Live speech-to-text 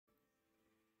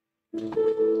I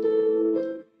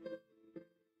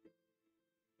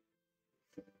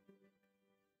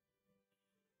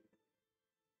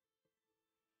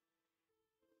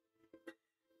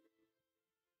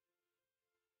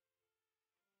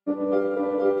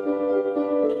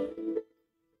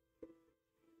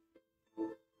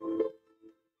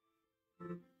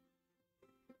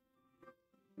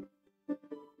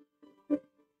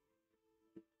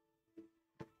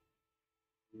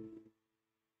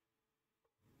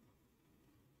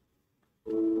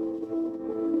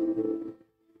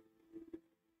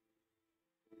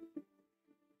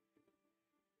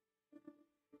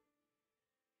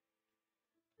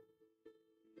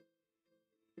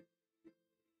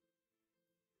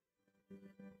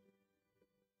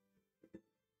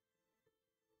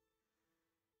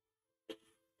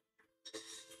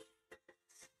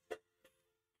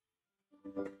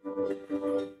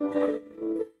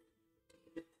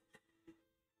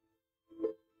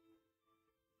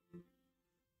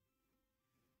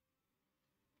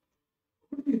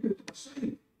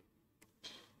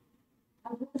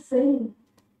was saying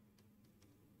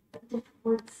different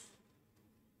words.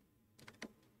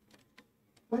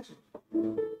 What?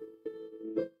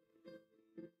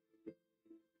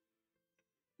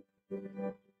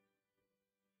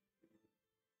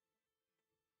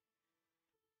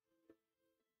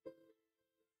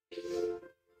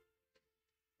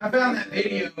 I found that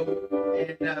video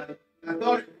and I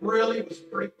thought it really was a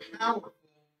pretty powerful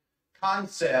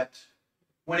concept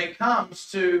when it comes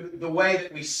to the way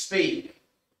that we speak.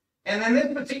 And in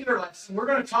this particular lesson, we're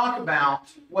going to talk about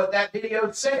what that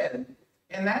video said,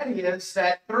 and that is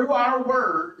that through our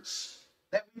words,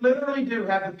 that we literally do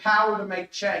have the power to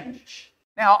make change.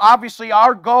 Now, obviously,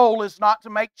 our goal is not to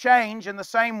make change in the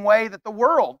same way that the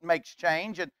world makes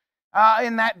change. And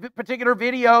in that particular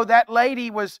video, that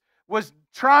lady was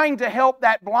trying to help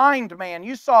that blind man.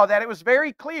 You saw that. It was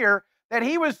very clear that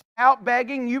he was out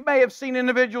begging. You may have seen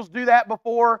individuals do that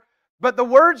before, but the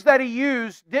words that he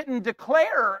used didn't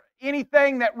declare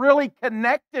anything that really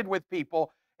connected with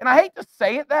people. And I hate to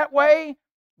say it that way,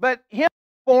 but him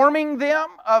informing them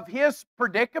of his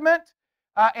predicament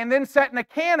and then setting a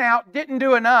can out didn't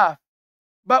do enough.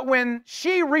 But when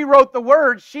she rewrote the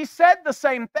words, she said the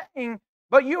same thing,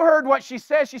 but you heard what she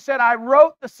said. She said, I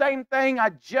wrote the same thing, I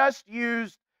just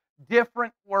used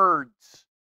different words.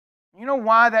 You know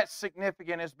why that's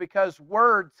significant is because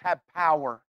words have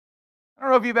power. I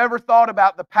don't know if you've ever thought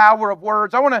about the power of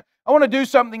words. I want to do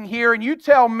something here, and you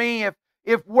tell me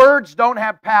if words don't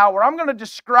have power. I'm going to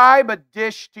describe a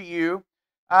dish to you,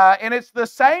 and it's the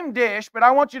same dish, but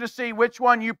I want you to see which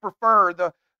one you prefer,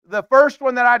 the first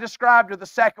one that I described or the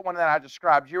second one that I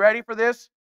described. You ready for this?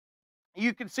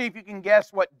 You can see if you can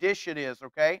guess what dish it is,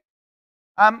 okay?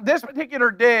 This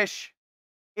particular dish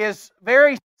is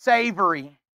very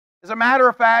savory. As a matter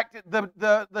of fact,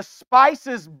 the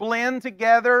spices blend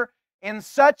together in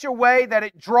such a way that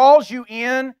it draws you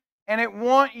in and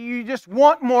you just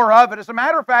want more of it. As a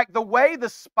matter of fact, the way the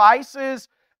spices,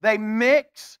 they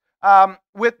mix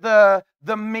with the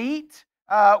meat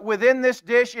within this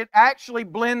dish, it actually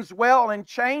blends well and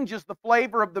changes the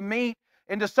flavor of the meat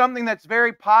into something that's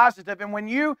very positive. And when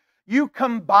you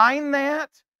combine that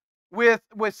with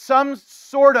some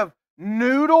sort of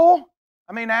noodle,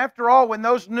 I mean, after all, when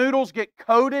those noodles get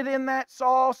coated in that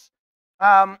sauce,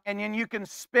 and then you can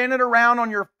spin it around on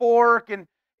your fork, and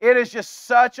it is just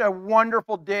such a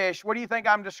wonderful dish. What do you think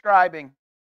I'm describing?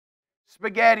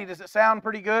 Spaghetti. Does it sound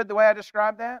pretty good the way I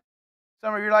described that?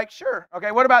 Some of you are like, sure.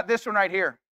 Okay, what about this one right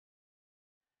here?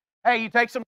 Hey, you take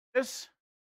some lettuce,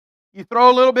 you throw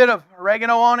a little bit of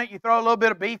oregano on it, you throw a little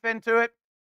bit of beef into it,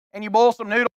 and you boil some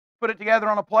noodles, put it together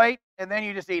on a plate, and then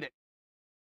you just eat it.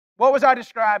 What was I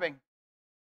describing?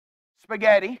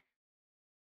 Spaghetti.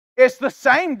 It's the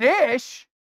same dish,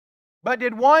 but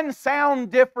did one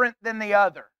sound different than the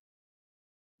other?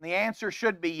 And the answer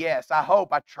should be yes. I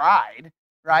hope. I tried,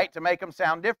 right, to make them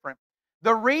sound different.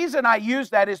 The reason I use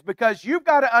that is because you've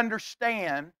got to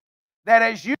understand that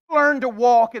as you learn to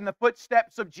walk in the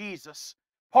footsteps of Jesus,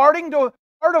 part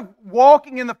of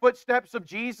walking in the footsteps of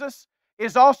Jesus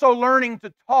is also learning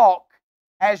to talk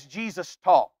as Jesus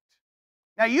talked.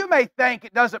 Now, you may think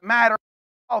it doesn't matter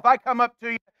if I come up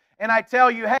to you and I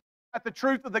tell you, hey, that's the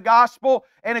truth of the gospel,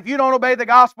 and if you don't obey the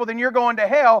gospel, then you're going to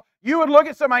hell. You would look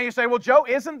at somebody and say, well, Joe,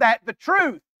 isn't that the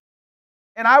truth?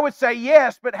 And I would say,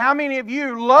 yes, but how many of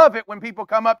you love it when people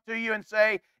come up to you and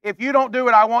say, if you don't do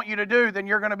what I want you to do, then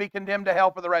you're going to be condemned to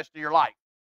hell for the rest of your life?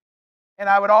 And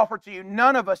I would offer to you,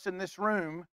 none of us in this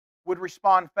room would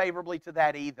respond favorably to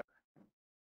that either.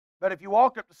 But if you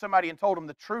walked up to somebody and told them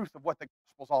the truth of what the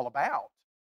gospel's all about,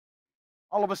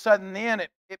 all of a sudden then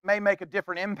it may make a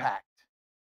different impact.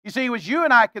 You see, as you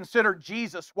and I consider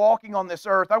Jesus walking on this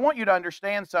earth, I want you to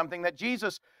understand something, that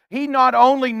Jesus, He not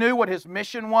only knew what His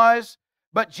mission was,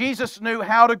 but Jesus knew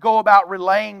how to go about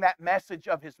relaying that message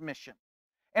of His mission.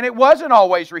 And it wasn't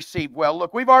always received well.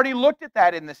 Look, we've already looked at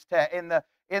that in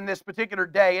this particular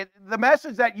day. The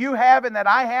message that you have and that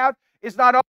I have is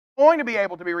not always going to be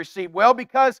able to be received well,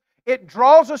 because it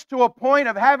draws us to a point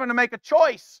of having to make a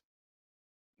choice.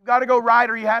 You've got to go right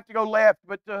or you have to go left.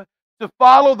 But to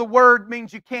follow the Word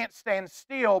means you can't stand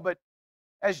still. But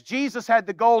as Jesus had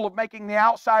the goal of making the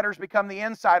outsiders become the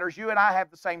insiders, you and I have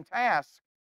the same task.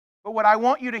 But what I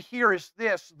want you to hear is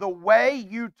this: the way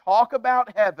you talk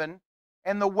about heaven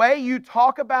and the way you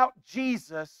talk about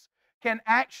Jesus can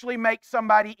actually make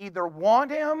somebody either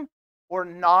want Him or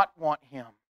not want Him.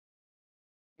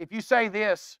 If you say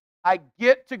this, I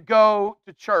get to go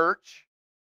to church,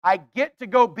 I get to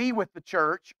go be with the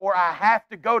church, or I have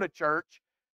to go to church,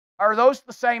 are those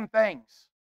the same things?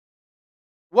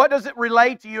 What does it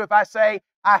relay to you if I say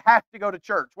I have to go to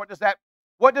church? What does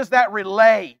that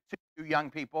relay to you,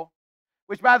 young people?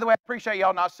 Which, by the way, I appreciate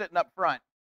y'all not sitting up front.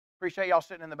 Appreciate y'all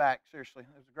sitting in the back. Seriously,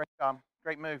 it was a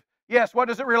great move. Yes, what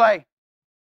does it relay?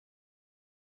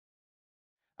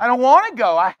 I don't want to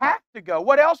go. I have to go.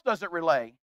 What else does it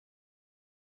relay?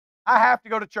 I have to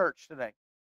go to church today.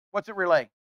 What's it relay?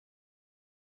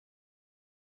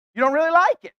 You don't really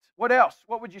like it. What else?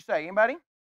 What would you say? Anybody?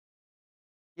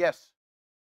 Yes.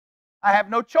 I have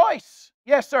no choice.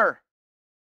 Yes, sir.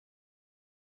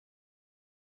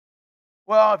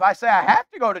 Well, if I say I have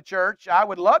to go to church, I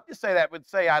would love to say that would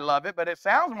say I love it, but it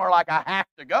sounds more like I have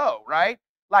to go, right?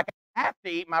 Like I have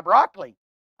to eat my broccoli.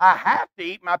 I have to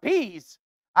eat my peas.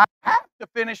 I have to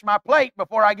finish my plate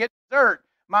before I get dessert.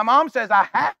 My mom says I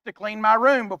have to clean my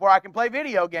room before I can play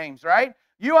video games, right?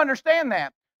 You understand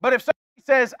that. But if somebody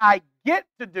says I get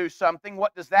to do something,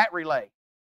 what does that relay?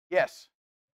 Yes.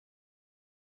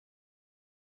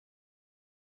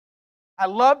 I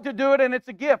love to do it, and it's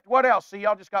a gift. What else? See,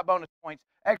 y'all just got bonus points.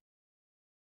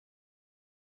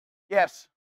 Yes.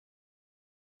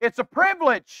 It's a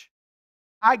privilege.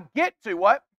 I get to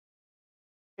what?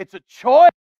 It's a choice.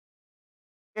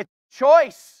 It's a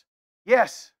choice.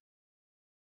 Yes.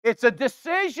 It's a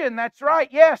decision. That's right.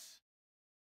 Yes.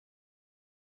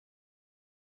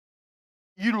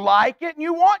 You like it and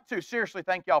you want to. Seriously,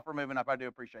 thank y'all for moving up. I do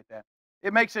appreciate that.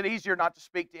 It makes it easier not to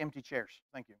speak to empty chairs.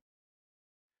 Thank you.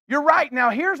 You're right.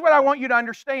 Now, here's what I want you to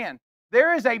understand.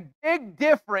 There is a big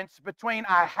difference between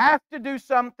I have to do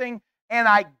something and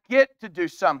I get to do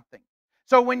something.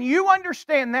 So when you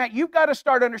understand that, you've got to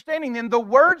start understanding then the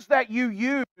words that you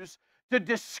use to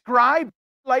describe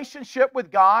relationship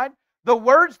with God, the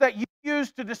words that you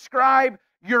use to describe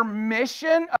your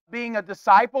mission of being a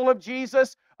disciple of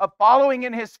Jesus, of following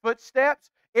in His footsteps,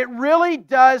 it really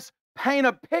does paint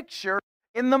a picture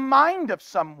in the mind of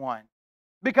someone.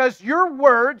 Because your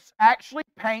words actually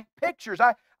paint pictures.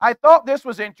 I thought this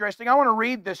was interesting. I want to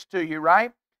read this to you,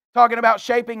 right? Talking about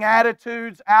shaping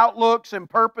attitudes, outlooks, and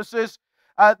purposes.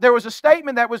 There was a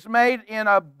statement that was made in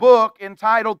a book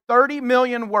entitled 30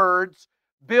 Million Words,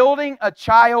 Building a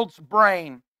Child's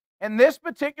Brain. And this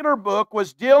particular book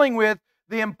was dealing with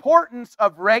the importance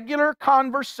of regular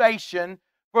conversation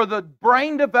for the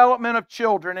brain development of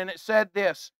children. And it said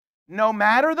this: no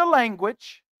matter the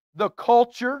language, the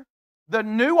culture, the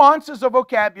nuances of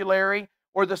vocabulary,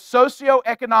 or the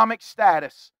socioeconomic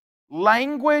status,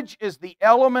 language is the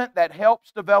element that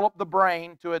helps develop the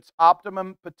brain to its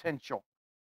optimum potential.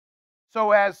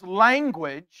 So as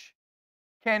language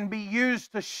can be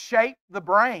used to shape the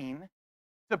brain,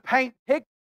 to paint pictures,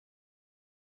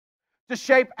 to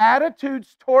shape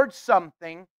attitudes towards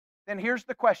something, then here's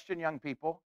the question, young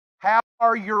people. How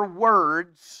are your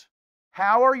words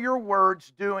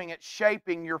doing at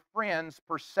shaping your friends'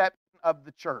 perception of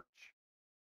the church?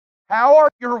 How are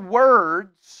your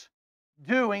words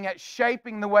doing at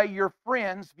shaping the way your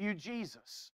friends view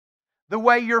Jesus? The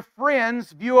way your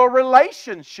friends view a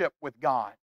relationship with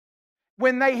God?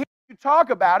 When they hear you talk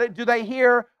about it, do they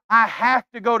hear, I have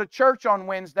to go to church on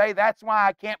Wednesday, that's why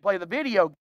I can't play the video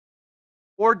game?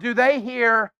 Or do they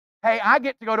hear, hey, I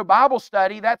get to go to Bible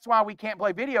study, that's why we can't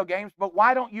play video games, but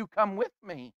why don't you come with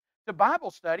me to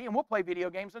Bible study and we'll play video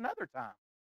games another time?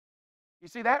 You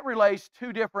see, that relays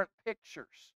two different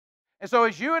pictures. And so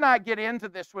as you and I get into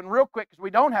this one real quick, because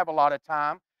we don't have a lot of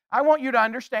time, I want you to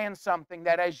understand something,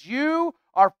 that as you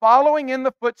are following in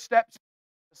the footsteps of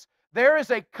Jesus, there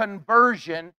is a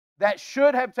conversion that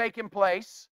should have taken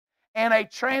place and a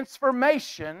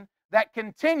transformation that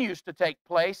continues to take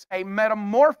place, a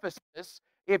metamorphosis,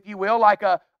 if you will, like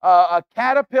a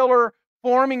caterpillar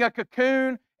forming a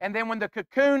cocoon And then when the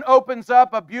cocoon opens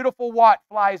up, a beautiful what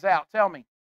flies out? Tell me.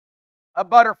 A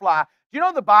butterfly. Do you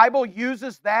know the Bible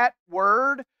uses that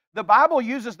word? The Bible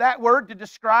uses that word to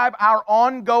describe our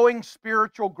ongoing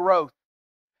spiritual growth.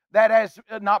 That as,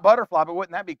 not butterfly, but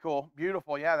wouldn't that be cool?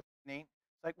 Beautiful, yeah, that's neat.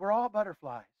 It's like we're all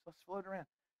butterflies. Let's float around.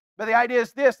 But the idea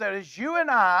is this, that as you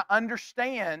and I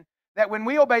understand that when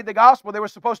we obeyed the gospel, there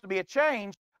was supposed to be a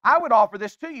change, I would offer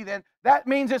this to you then. That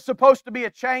means it's supposed to be a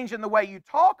change in the way you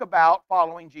talk about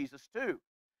following Jesus too.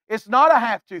 It's not a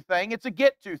have-to thing, it's a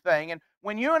get-to thing. And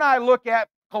when you and I look at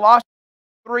Colossians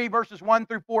 3, verses 1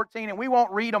 through 14, and we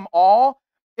won't read them all,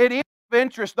 it is of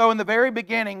interest, though, in the very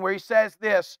beginning where he says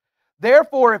this,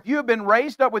 therefore, if you have been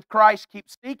raised up with Christ, keep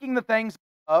seeking the things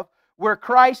above, where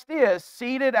Christ is,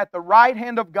 seated at the right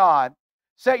hand of God.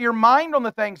 Set your mind on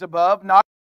the things above, not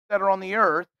that are on the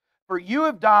earth, for you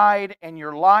have died, and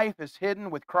your life is hidden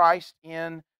with Christ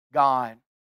in God.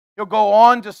 He'll go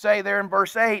on to say there in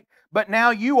verse 8, but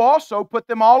now you also put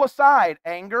them all aside,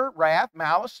 anger, wrath,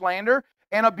 malice, slander,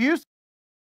 and abuse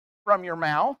from your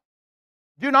mouth.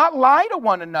 Do not lie to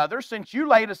one another, since you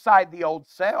laid aside the old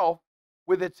self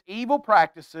with its evil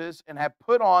practices and have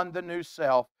put on the new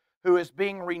self, who is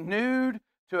being renewed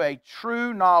to a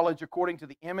true knowledge according to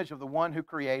the image of the one who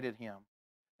created him.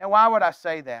 Now, why would I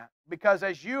say that? Because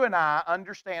as you and I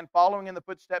understand following in the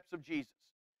footsteps of Jesus,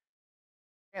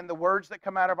 and the words that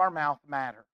come out of our mouth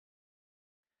matter.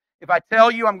 If I tell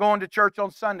you I'm going to church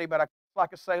on Sunday, but I feel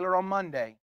like a sailor on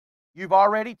Monday, you've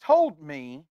already told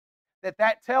me that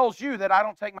that tells you that I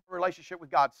don't take my relationship with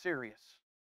God serious.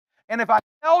 And if I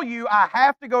tell you I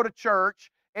have to go to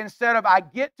church instead of I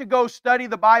get to go study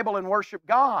the Bible and worship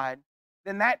God,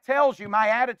 then that tells you my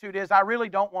attitude is I really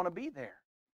don't want to be there.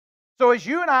 So as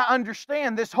you and I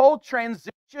understand this whole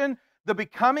transition, the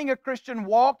becoming a Christian,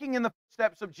 walking in the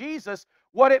footsteps of Jesus,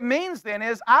 what it means then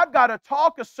is I've got to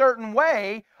talk a certain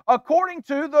way according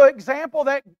to the example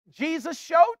that Jesus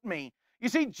showed me. You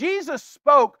see, Jesus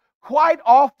spoke quite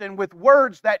often with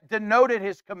words that denoted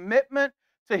his commitment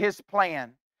to his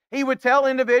plan. He would tell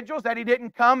individuals that he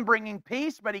didn't come bringing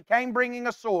peace, but he came bringing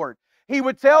a sword. He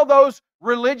would tell those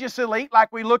religious elite,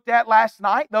 like we looked at last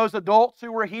night, those adults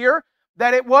who were here,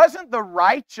 that it wasn't the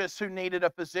righteous who needed a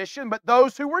physician, but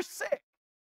those who were sick.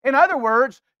 In other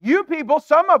words, you people,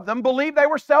 some of them believed they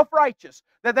were self-righteous,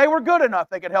 that they were good enough.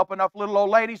 They could help enough little old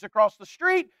ladies across the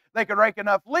street. They could rake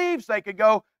enough leaves. They could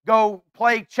go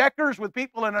play checkers with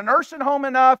people in a nursing home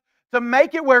enough to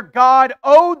make it where God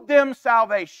owed them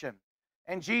salvation.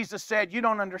 And Jesus said, you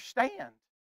don't understand.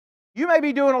 You may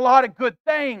be doing a lot of good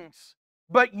things,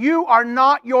 but you are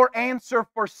not your answer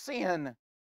for sin.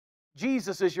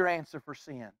 Jesus is your answer for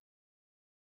sin.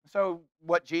 So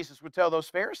what Jesus would tell those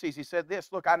Pharisees, he said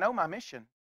this, look, I know my mission.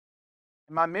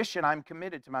 In my mission, I'm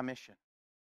committed to my mission.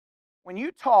 When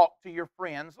you talk to your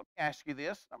friends, let me ask you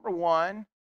this. Number one,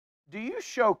 do you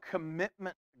show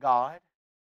commitment to God?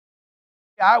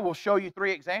 I will show you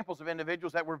 3 examples of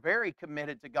individuals that were very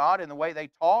committed to God in the way they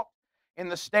talked, in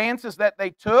the stances that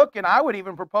they took, and I would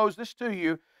even propose this to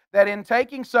you, that in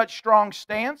taking such strong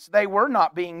stance, they were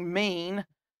not being mean,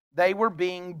 they were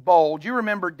being bold. You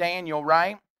remember Daniel,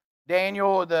 right?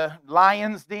 Daniel, the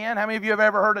lion's den. How many of you have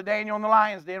ever heard of Daniel in the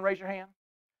lion's den? Raise your hand.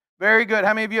 Very good.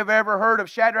 How many of you have ever heard of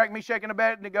Shadrach, Meshach, and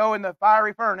Abednego in the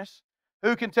fiery furnace?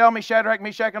 Who can tell me Shadrach,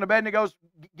 Meshach, and Abednego's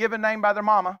given name by their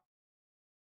mama?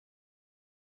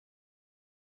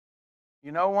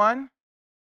 You know one?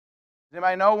 Does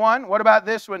anybody know one? What about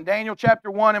this one? Daniel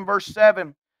chapter 1 and verse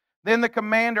 7. Then the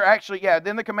commander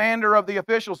of the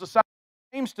officials assigned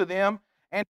names to them,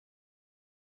 and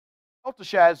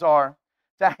Belteshazzar,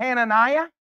 to Hananiah,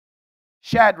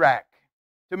 Shadrach,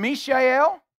 to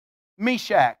Mishael,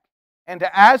 Meshach, and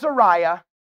to Azariah,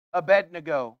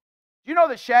 Abednego. Do you know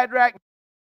that Shadrach and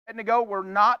Abednego were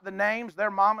not the names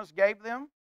their mamas gave them?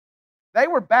 They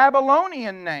were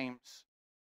Babylonian names.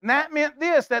 And that meant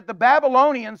this, that the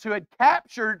Babylonians who had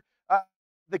captured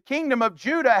the kingdom of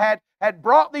Judah had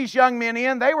brought these young men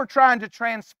in. They were trying to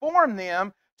transform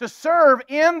them to serve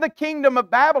in the kingdom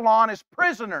of Babylon as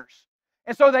prisoners.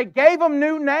 And so they gave them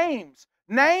new names,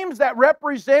 names that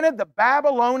represented the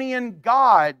Babylonian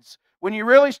gods. When you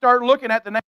really start looking at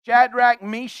the names Shadrach,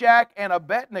 Meshach, and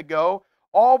Abednego,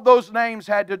 all those names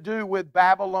had to do with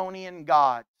Babylonian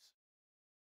gods.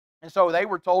 And so they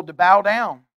were told to bow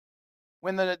down.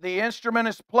 When the instrument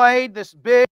is played, this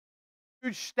big,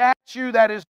 huge statue that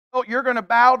is built, you're going to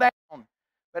bow down.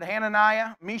 But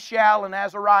Hananiah, Mishael, and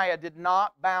Azariah did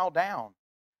not bow down.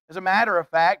 As a matter of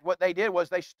fact, what they did was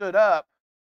they stood up.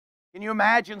 Can you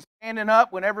imagine standing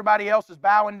up when everybody else is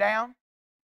bowing down?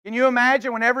 Can you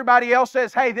imagine when everybody else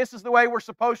says, hey, this is the way we're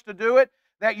supposed to do it?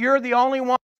 that you're the only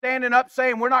one standing up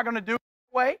saying we're not going to do it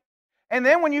that way. And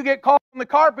then when you get called on the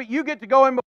carpet, you get to go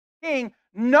in before the king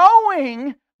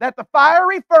knowing that the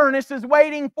fiery furnace is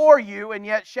waiting for you. And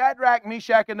yet Shadrach,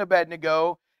 Meshach, and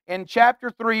Abednego, in chapter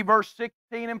 3, verse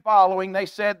 16 and following, they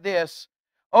said this,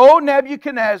 "O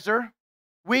Nebuchadnezzar,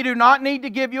 we do not need to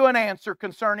give you an answer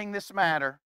concerning this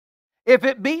matter. If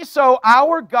it be so,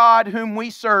 our God whom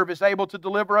we serve is able to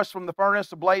deliver us from the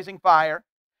furnace of blazing fire,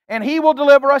 and He will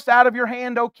deliver us out of your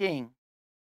hand, O king.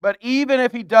 But even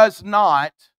if He does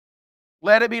not,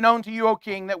 let it be known to you, O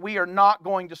king, that we are not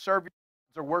going to serve your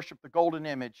gods or worship the golden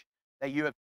image that you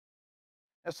have."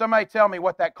 Now somebody tell me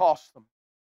what that cost them.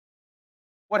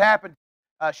 What happened,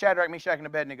 Shadrach, Meshach, and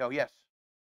Abednego? Yes.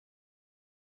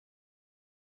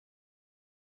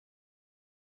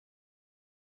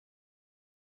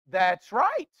 That's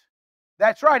right.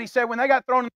 That's right. He said when they got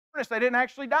thrown in the furnace, they didn't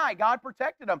actually die. God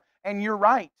protected them. And you're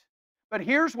right. But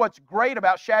here's what's great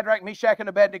about Shadrach, Meshach, and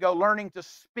Abednego learning to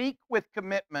speak with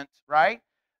commitment, right?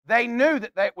 They knew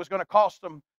that that was going to cost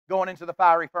them going into the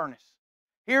fiery furnace.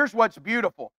 Here's what's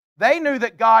beautiful. They knew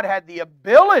that God had the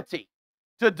ability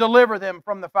to deliver them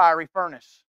from the fiery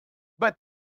furnace. But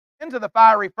into the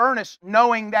fiery furnace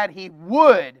knowing that He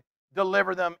would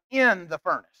deliver them in the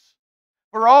furnace.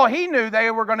 For all he knew, they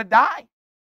were going to die.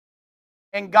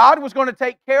 And God was going to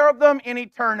take care of them in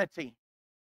eternity.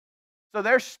 So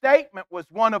their statement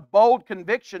was one of bold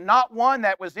conviction, not one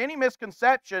that was any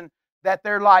misconception that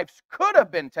their lives could have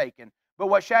been taken. But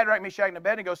what Shadrach, Meshach, and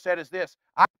Abednego said is this,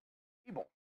 "I'm able.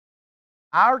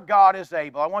 Our God is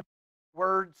able." I want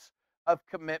words of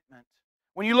commitment.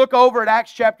 When you look over at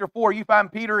Acts chapter 4, you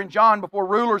find Peter and John before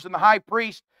rulers and the high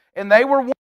priest, and they were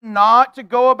warned not to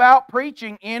go about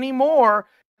preaching anymore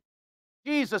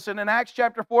Jesus. And in Acts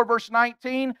chapter 4, verse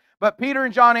 19, "But Peter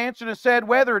and John answered and said,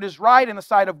 whether it is right in the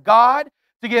sight of God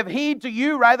to give heed to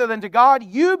you rather than to God,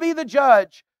 you be the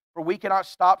judge, for we cannot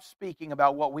stop speaking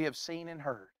about what we have seen and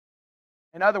heard."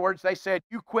 In other words, they said,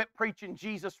 "You quit preaching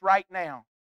Jesus right now."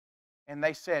 And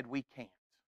they said, "We can't."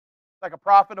 Like a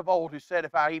prophet of old who said,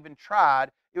 "If I even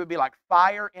tried, it would be like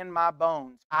fire in my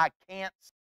bones. I can't."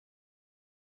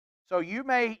 So you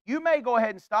may go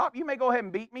ahead and stop. You may go ahead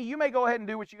and beat me. You may go ahead and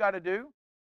do what you got to do.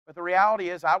 But the reality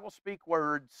is I will speak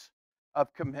words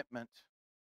of commitment.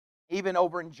 Even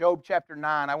over in Job chapter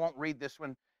 9, I won't read this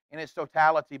one in its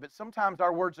totality, but sometimes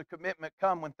our words of commitment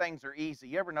come when things are easy.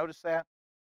 You ever notice that?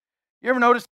 You ever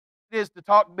notice what it is to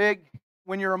talk big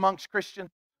when you're amongst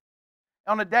Christians?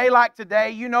 On a day like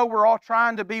today, you know we're all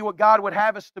trying to be what God would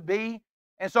have us to be.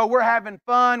 And so we're having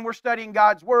fun. We're studying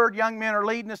God's Word. Young men are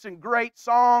leading us in great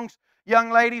songs. Young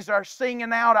ladies are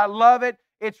singing out. I love it.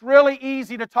 It's really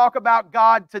easy to talk about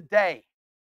God today.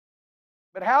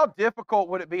 But how difficult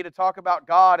would it be to talk about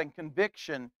God and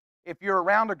conviction if you're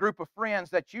around a group of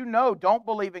friends that you know don't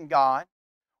believe in God,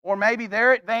 or maybe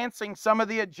they're advancing some of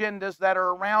the agendas that are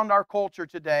around our culture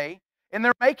today, and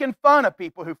they're making fun of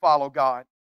people who follow God?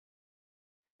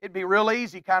 It'd be real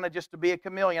easy kind of just to be a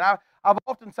chameleon. I've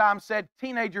oftentimes said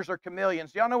teenagers are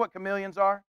chameleons. Do y'all know what chameleons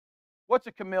are? What's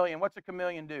a chameleon? What's a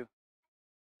chameleon do?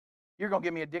 You're going to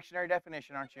give me a dictionary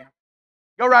definition, aren't you?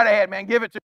 Go right ahead, man. Give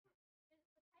it to me.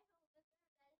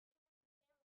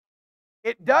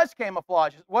 It does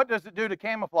camouflage. What does it do to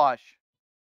camouflage?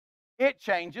 It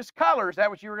changes color. Is that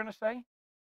what you were going to say?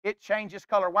 It changes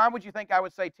color. Why would you think I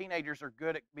would say teenagers are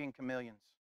good at being chameleons?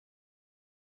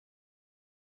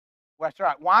 Well, that's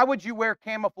right. Why would you wear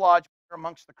camouflage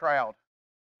amongst the crowd?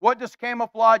 What does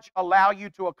camouflage allow you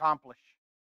to accomplish?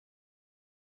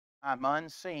 I'm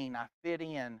unseen. I fit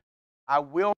in. I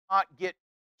will not get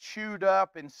chewed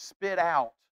up and spit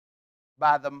out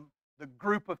by the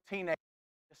group of teenagers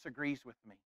that disagrees with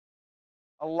me.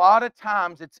 A lot of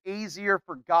times it's easier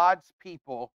for God's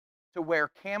people to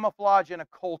wear camouflage in a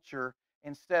culture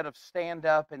instead of stand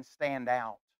up and stand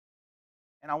out.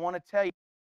 And I want to tell you,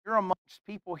 you're amongst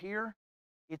people here,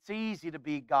 it's easy to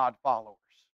be God followers.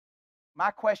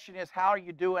 My question is, how are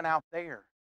you doing out there?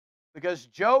 Because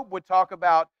Job would talk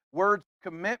about words of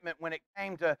commitment when it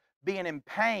came to being in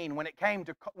pain, when it came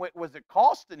to, was it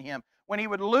costing him, when he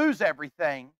would lose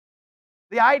everything.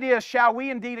 The idea is, shall we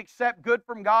indeed accept good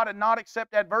from God and not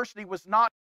accept adversity, was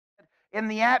not in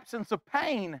the absence of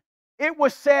pain. It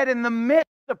was said in the midst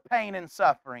of pain and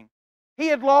suffering. He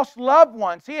had lost loved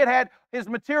ones. He had had his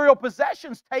material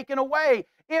possessions taken away.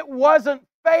 It wasn't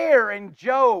fair, and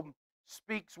Job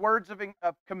speaks words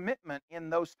of commitment in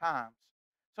those times.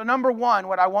 So number one,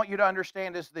 what I want you to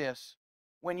understand is this.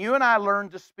 When you and I learn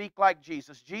to speak like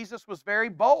Jesus, Jesus was very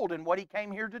bold in what He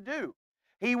came here to do.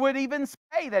 He would even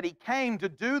say that He came to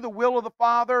do the will of the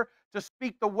Father, to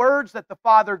speak the words that the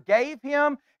Father gave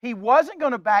him. He wasn't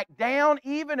going to back down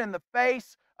even in the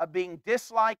face of being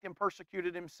disliked and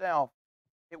persecuted himself.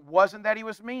 It wasn't that he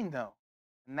was mean, though.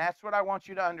 And that's what I want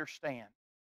you to understand.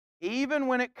 Even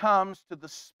when it comes to the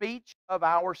speech of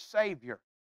our Savior,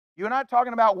 you and I are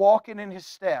talking about walking in His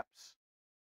steps,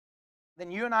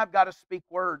 then you and I have got to speak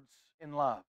words in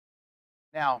love.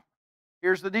 Now,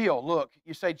 here's the deal. Look,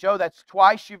 you say, Joe, that's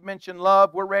twice you've mentioned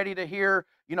love. We're ready to hear,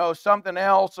 something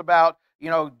else about,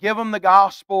 give them the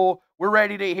gospel. We're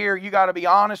ready to hear you got to be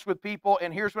honest with people.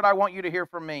 And here's what I want you to hear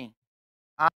from me.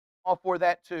 I'm all for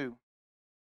that too.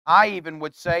 I even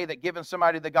would say that giving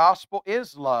somebody the gospel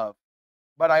is love.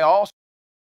 But I also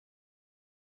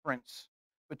difference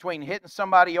between hitting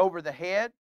somebody over the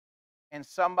head and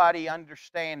somebody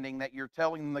understanding that you're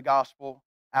telling them the gospel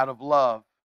out of love.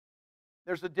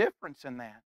 There's a difference in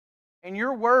that. And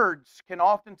your words can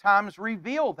oftentimes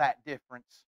reveal that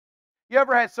difference. You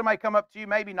ever had somebody come up to you,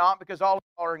 maybe not because all of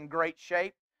you are in great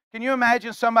shape. Can you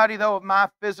imagine somebody, though, of my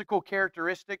physical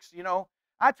characteristics?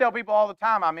 I tell people all the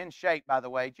time I'm in shape, by the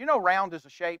way. Do you know round is a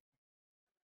shape?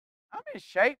 I'm in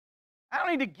shape. I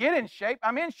don't need to get in shape.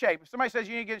 I'm in shape. If somebody says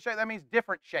you need to get in shape, that means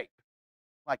different shape.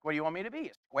 Like, what do you want me to be?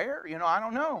 A square? I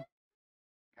don't know.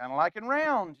 Kind of like in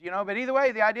round, But either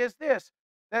way, the idea is this,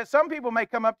 that some people may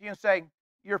come up to you and say,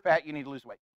 you're fat, you need to lose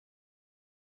weight.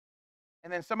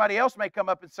 And then somebody else may come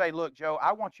up and say, look, Joe,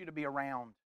 I want you to be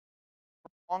around for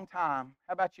a long time.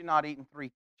 How about you not eating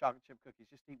 3 chocolate chip cookies?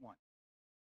 Just eat 1.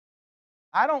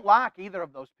 I don't like either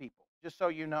of those people, just so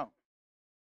you know.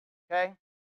 Okay?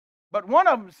 But one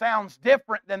of them sounds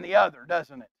different than the other,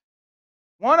 doesn't it?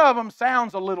 One of them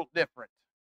sounds a little different.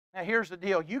 Now, here's the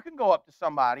deal. You can go up to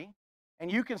somebody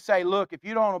and you can say, look, if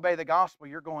you don't obey the gospel,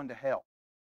 you're going to hell.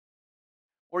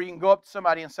 Or you can go up to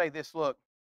somebody and say this, look,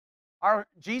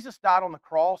 Jesus died on the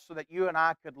cross so that you and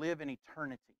I could live in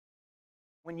eternity.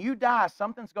 When you die,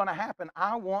 something's going to happen.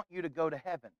 I want you to go to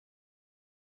heaven.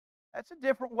 That's a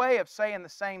different way of saying the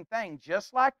same thing.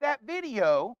 Just like that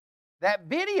video,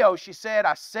 she said,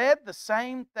 I said the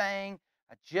same thing,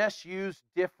 I just used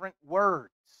different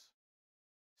words.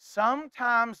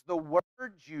 Sometimes the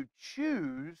words you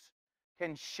choose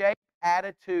can shape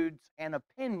attitudes and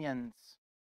opinions.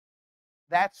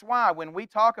 That's why when we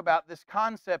talk about this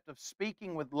concept of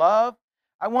speaking with love,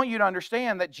 I want you to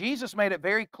understand that Jesus made it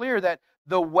very clear that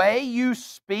the way you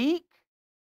speak,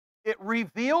 it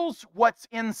reveals what's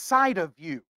inside of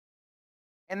you.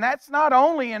 And that's not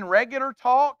only in regular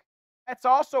talk, that's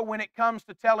also when it comes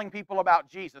to telling people about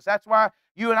Jesus. That's why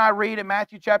you and I read in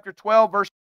Matthew chapter 12, verse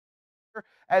 4,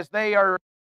 as they are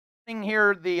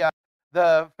here,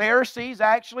 the Pharisees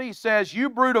actually says, you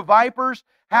brood of vipers,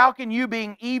 how can you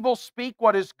being evil speak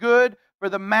what is good? For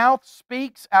the mouth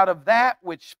speaks out of that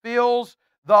which fills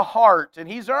the heart. And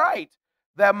he's right.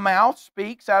 The mouth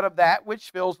speaks out of that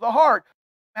which fills the heart.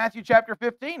 Matthew chapter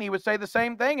 15, he would say the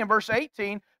same thing in verse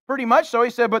 18. Pretty much so, he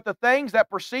said, but the things that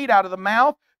proceed out of the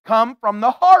mouth come from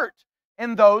the heart,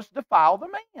 and those defile the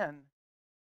man.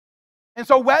 And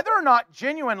so whether or not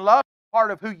genuine love is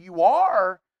part of who you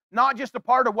are, not just a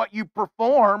part of what you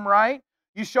perform, right?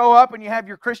 You show up and you have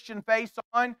your Christian face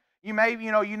on. You may,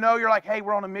 you're like, hey,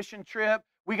 we're on a mission trip.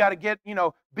 We got to get,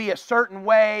 be a certain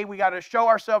way. We got to show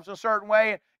ourselves a certain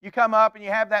way. And you come up and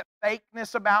you have that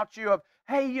fakeness about you of,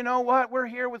 hey, you know what? We're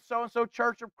here with so-and-so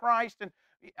Church of Christ. And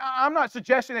I'm not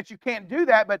suggesting that you can't do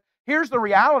that, but here's the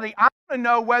reality. I want to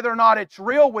know whether or not it's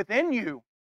real within you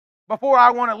before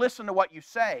I want to listen to what you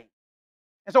say.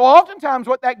 And so oftentimes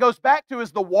what that goes back to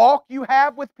is the walk you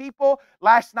have with people.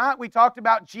 Last night we talked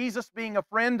about Jesus being a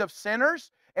friend of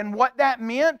sinners and what that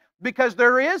meant, because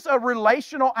there is a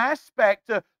relational aspect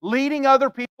to leading other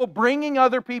people, bringing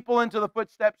other people into the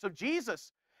footsteps of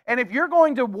Jesus. And if you're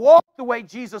going to walk the way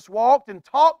Jesus walked and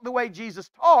talk the way Jesus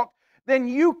talked, then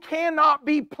you cannot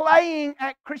be playing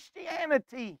at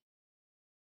Christianity.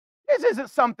 This isn't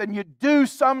something you do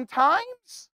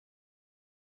sometimes.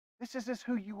 This is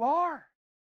who you are.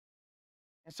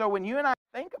 And so when you and I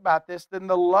think about this, then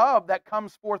the love that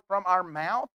comes forth from our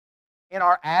mouth, in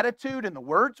our attitude, and the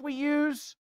words we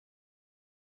use,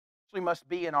 actually must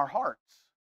be in our hearts.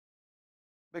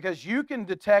 Because you can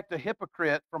detect a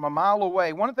hypocrite from a mile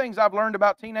away. One of the things I've learned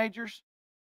about teenagers,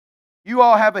 you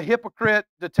all have a hypocrite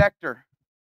detector.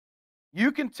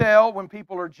 You can tell when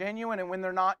people are genuine and when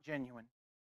they're not genuine.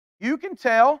 You can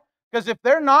tell, because if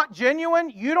they're not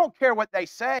genuine, you don't care what they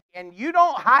say, and you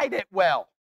don't hide it well.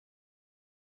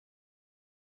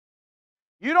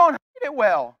 You don't hide it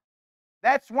well.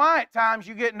 That's why at times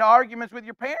you get into arguments with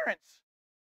your parents.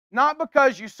 Not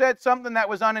because you said something that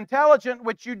was unintelligent,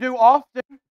 which you do often,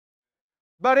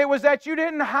 but it was that you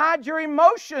didn't hide your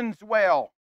emotions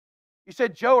well. You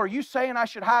said, Joe, are you saying I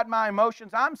should hide my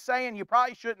emotions? I'm saying you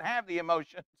probably shouldn't have the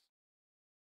emotions.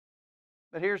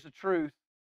 But here's the truth.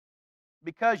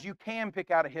 Because you can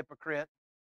pick out a hypocrite,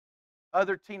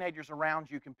 other teenagers around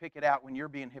you can pick it out when you're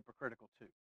being hypocritical too.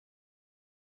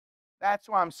 That's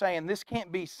why I'm saying this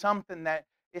can't be something that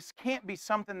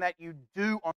you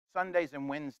do on Sundays and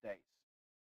Wednesdays.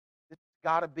 It's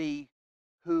got to be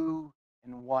who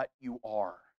and what you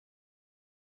are.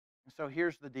 And so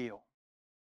here's the deal.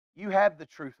 You have the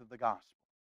truth of the gospel.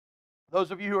 Those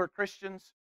of you who are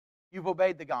Christians, you've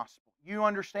obeyed the gospel. You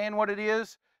understand what it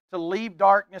is to leave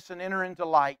darkness and enter into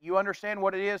light. You understand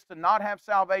what it is to not have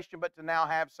salvation, but to now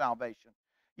have salvation.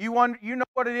 You know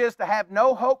what it is to have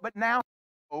no hope, but now have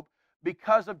hope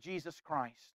because of Jesus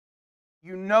Christ.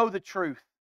 You know the truth.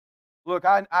 Look,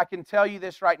 I can tell you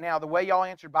this right now. The way y'all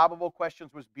answered Bible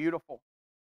questions was beautiful.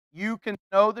 You can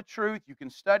know the truth. You can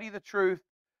study the truth.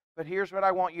 But here's what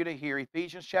I want you to hear.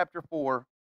 Ephesians chapter 4,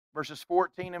 verses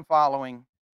 14 and following.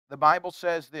 The Bible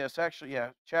says this. Actually,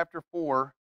 yeah, chapter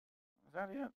 4. Is that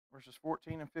it? Verses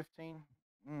 14 and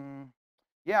 15?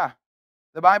 Yeah.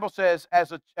 The Bible says,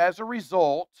 as a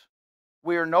result,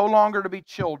 we are no longer to be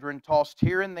children, tossed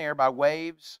here and there by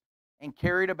waves and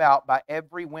carried about by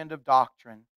every wind of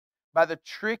doctrine, by the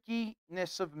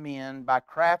trickiness of men, by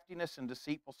craftiness and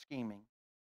deceitful scheming.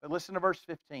 But listen to verse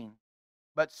 15.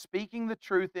 But speaking the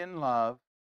truth in love,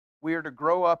 we are to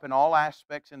grow up in all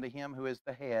aspects into Him who is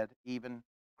the head, even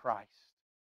Christ.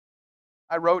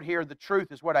 I wrote here, the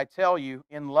truth is what I tell you.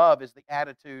 In love is the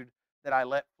attitude that I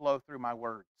let flow through my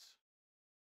words.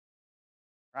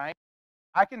 Right?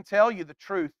 I can tell you the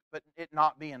truth, but it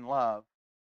not be in love.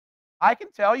 I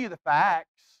can tell you the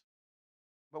facts,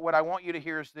 but what I want you to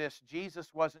hear is this. Jesus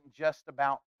wasn't just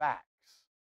about facts.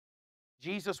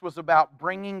 Jesus was about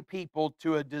bringing people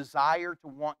to a desire to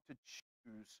want to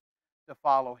choose to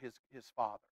follow his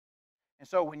Father. And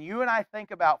so when you and I think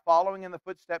about following in the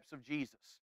footsteps of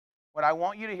Jesus, what I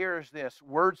want you to hear is this.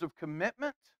 Words of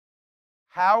commitment.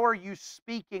 How are you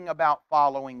speaking about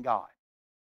following God?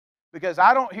 Because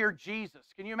I don't hear Jesus.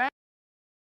 Can you imagine?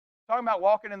 Talking about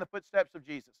walking in the footsteps of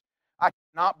Jesus. I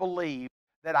cannot believe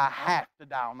that I have to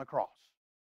die on the cross.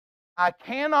 I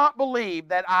cannot believe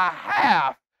that I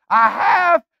have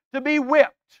to be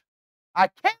whipped. I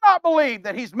cannot believe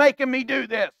that He's making me do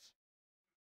this.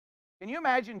 Can you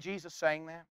imagine Jesus saying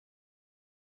that?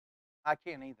 I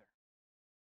can't either.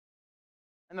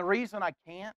 And the reason I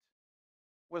can't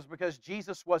was because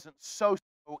Jesus wasn't so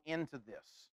into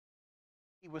this.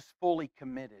 He was fully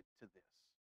committed to this.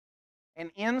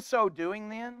 And in so doing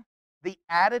then, the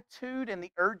attitude and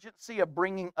the urgency of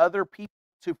bringing other people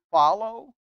to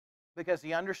follow, because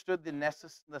He understood the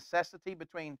necessity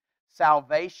between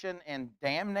salvation and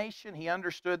damnation. He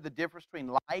understood the difference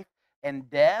between life and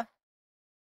death,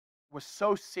 was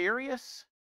so serious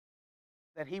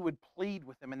that He would plead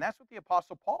with them. And that's what the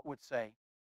Apostle Paul would say,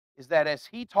 is that as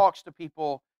he talks to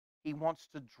people, he wants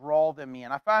to draw them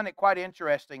in. I find it quite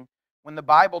interesting when the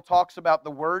Bible talks about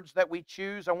the words that we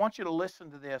choose. I want you to listen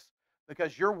to this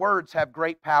because your words have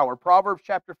great power. Proverbs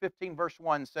chapter 15, verse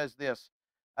 1 says this,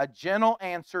 a gentle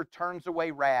answer turns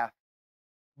away wrath,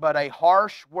 but a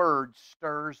harsh word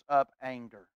stirs up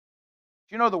anger.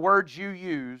 Do you know the words you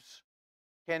use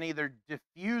can either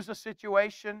diffuse a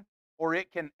situation or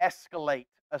it can escalate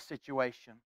a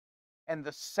situation? And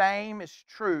the same is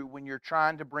true when you're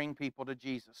trying to bring people to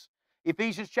Jesus.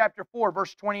 Ephesians chapter 4,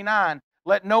 verse 29,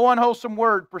 let no unwholesome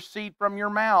word proceed from your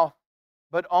mouth,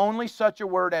 but only such a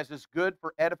word as is good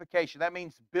for edification. That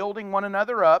means building one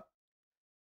another up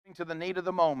to the need of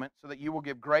the moment so that you will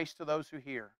give grace to those who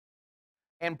hear.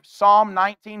 And Psalm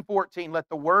 19:14, let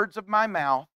the words of my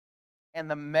mouth and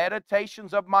the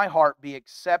meditations of my heart be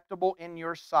acceptable in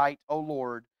your sight, O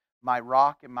Lord, my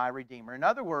rock and my redeemer. In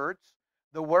other words,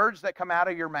 the words that come out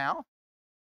of your mouth,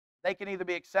 they can either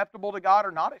be acceptable to God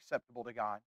or not acceptable to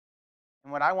God.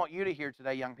 And what I want you to hear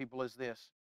today, young people, is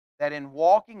this, that in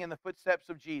walking in the footsteps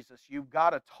of Jesus, you've got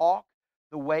to talk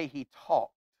the way He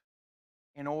talked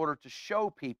in order to show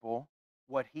people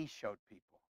what He showed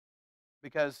people.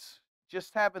 Because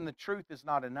just having the truth is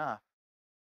not enough.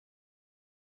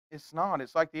 It's not.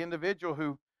 It's like the individual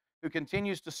who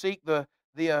continues to seek the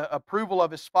approval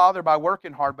of his father by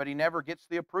working hard, but he never gets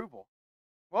the approval.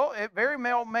 Well, it very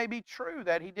well may be true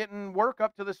that he didn't work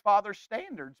up to this father's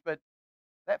standards, but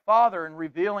that father, in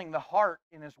revealing the heart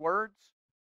in his words,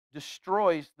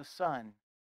 destroys the son.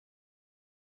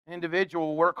 An individual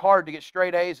will work hard to get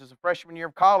straight A's as a freshman year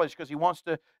of college because he wants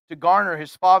to garner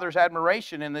his father's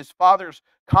admiration and his father's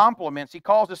compliments. He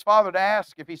calls his father to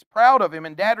ask if he's proud of him,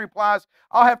 and Dad replies,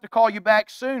 I'll have to call you back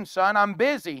soon, son. I'm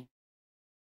busy.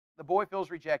 The boy feels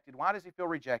rejected. Why does he feel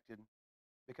rejected?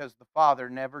 because the Father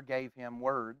never gave him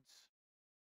words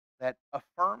that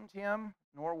affirmed him,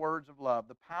 nor words of love.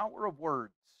 The power of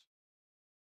words,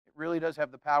 it really does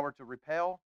have the power to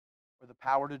repel or the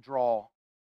power to draw.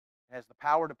 It has the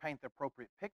power to paint the appropriate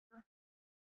picture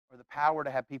or the power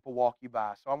to have people walk you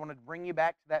by. So I wanted to bring you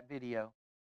back to that video.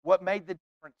 What made the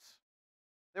difference?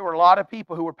 There were a lot of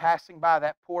people who were passing by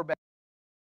that poor baby.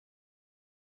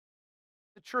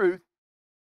 The truth,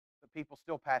 but people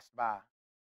still passed by.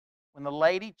 When the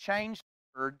lady changed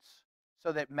words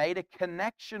so that it made a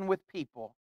connection with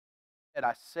people, that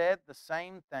I said the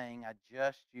same thing, I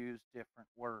just used different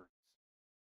words.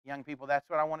 Young people, that's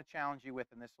what I want to challenge you with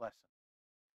in this lesson.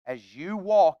 As you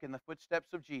walk in the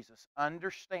footsteps of Jesus,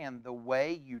 understand the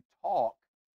way you talk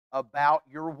about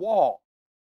your walk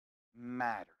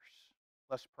matters.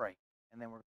 Let's pray, and then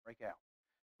we're going to break out.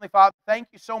 Heavenly Father, thank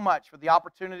you so much for the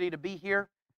opportunity to be here,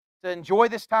 to enjoy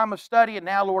this time of study. And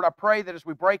now, Lord, I pray that as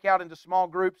we break out into small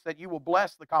groups, that you will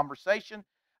bless the conversation.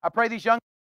 I pray these young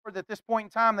people, that at this point in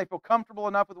time, they feel comfortable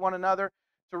enough with one another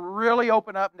to really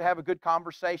open up and to have a good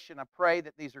conversation. I pray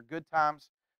that these are good times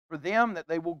for them, that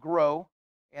they will grow,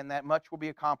 and that much will be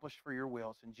accomplished for your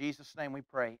wills. In Jesus' name we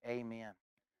pray, amen.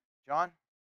 John?